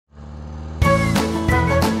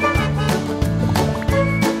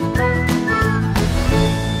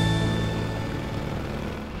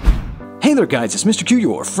there guys, it's Mr. Q,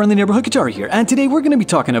 your friendly neighborhood Qatari here, and today we're going to be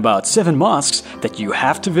talking about 7 mosques that you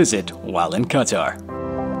have to visit while in Qatar.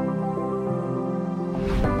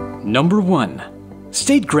 Number 1.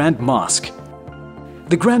 State Grand Mosque.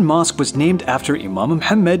 The Grand Mosque was named after Imam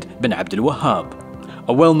Muhammad bin Abdul Wahhab,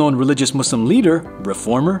 a well-known religious Muslim leader,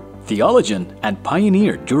 reformer, theologian, and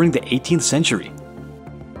pioneer during the 18th century.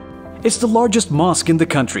 It's the largest mosque in the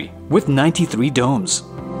country, with 93 domes.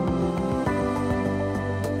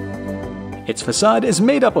 Its facade is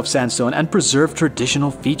made up of sandstone and preserved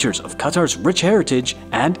traditional features of Qatar's rich heritage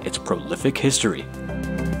and its prolific history.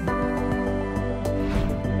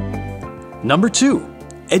 Number 2.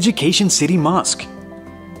 Education City Mosque.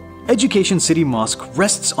 Education City Mosque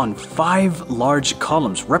rests on 5 large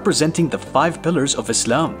columns representing the 5 pillars of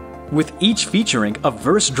Islam, with each featuring a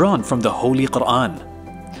verse drawn from the Holy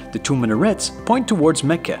Quran. The 2 minarets point towards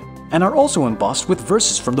Mecca and are also embossed with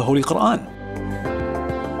verses from the Holy Quran.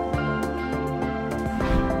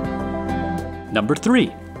 Number 3.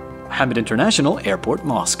 Hamad International Airport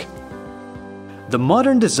Mosque. The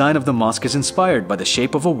modern design of the mosque is inspired by the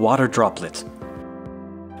shape of a water droplet.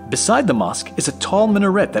 Beside the mosque is a tall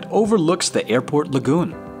minaret that overlooks the airport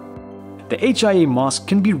lagoon. The HIA mosque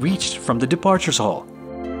can be reached from the departures hall.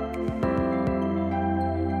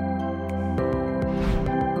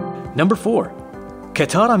 Number 4.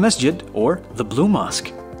 Qatar Masjid, or the Blue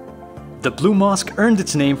Mosque. The Blue Mosque earned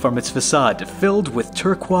its name from its facade filled with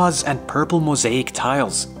turquoise and purple mosaic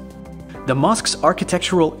tiles. The mosque's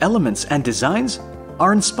architectural elements and designs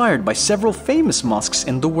are inspired by several famous mosques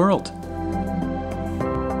in the world.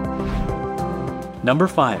 Number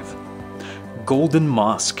 5. Golden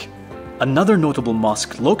Mosque. Another notable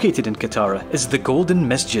mosque located in Qatar is the Golden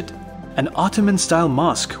Masjid, an Ottoman-style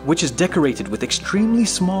mosque which is decorated with extremely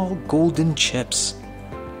small golden chips.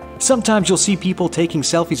 Sometimes you'll see people taking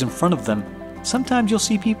selfies in front of them. Sometimes you'll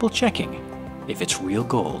see people checking if it's real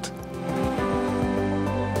gold.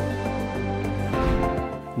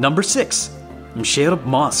 Number 6. Msherab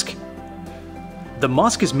Mosque. The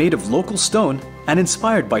mosque is made of local stone and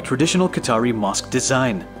inspired by traditional Qatari mosque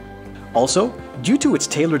design. Also, due to its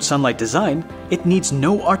tailored sunlight design, it needs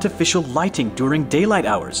no artificial lighting during daylight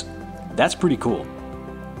hours. That's pretty cool.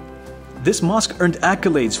 This mosque earned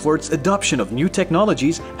accolades for its adoption of new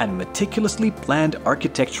technologies and meticulously planned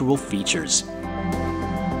architectural features.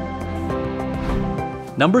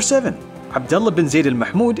 Number 7. Abdullah bin Zayed Al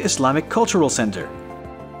Mahmoud Islamic Cultural Center.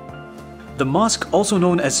 The mosque, also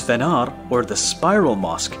known as Fanar or the Spiral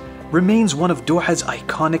Mosque, remains one of Doha's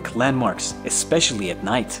iconic landmarks, especially at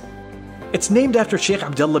night. It's named after Sheikh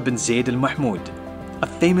Abdullah bin Zayed Al Mahmoud, a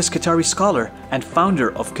famous Qatari scholar and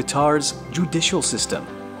founder of Qatar's judicial system.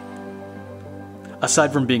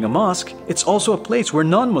 Aside from being a mosque, it's also a place where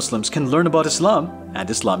non-Muslims can learn about Islam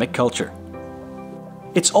and Islamic culture.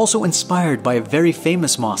 It's also inspired by a very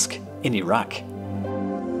famous mosque in Iraq.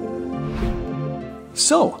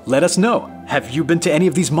 So, let us know, have you been to any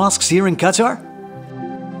of these mosques here in Qatar?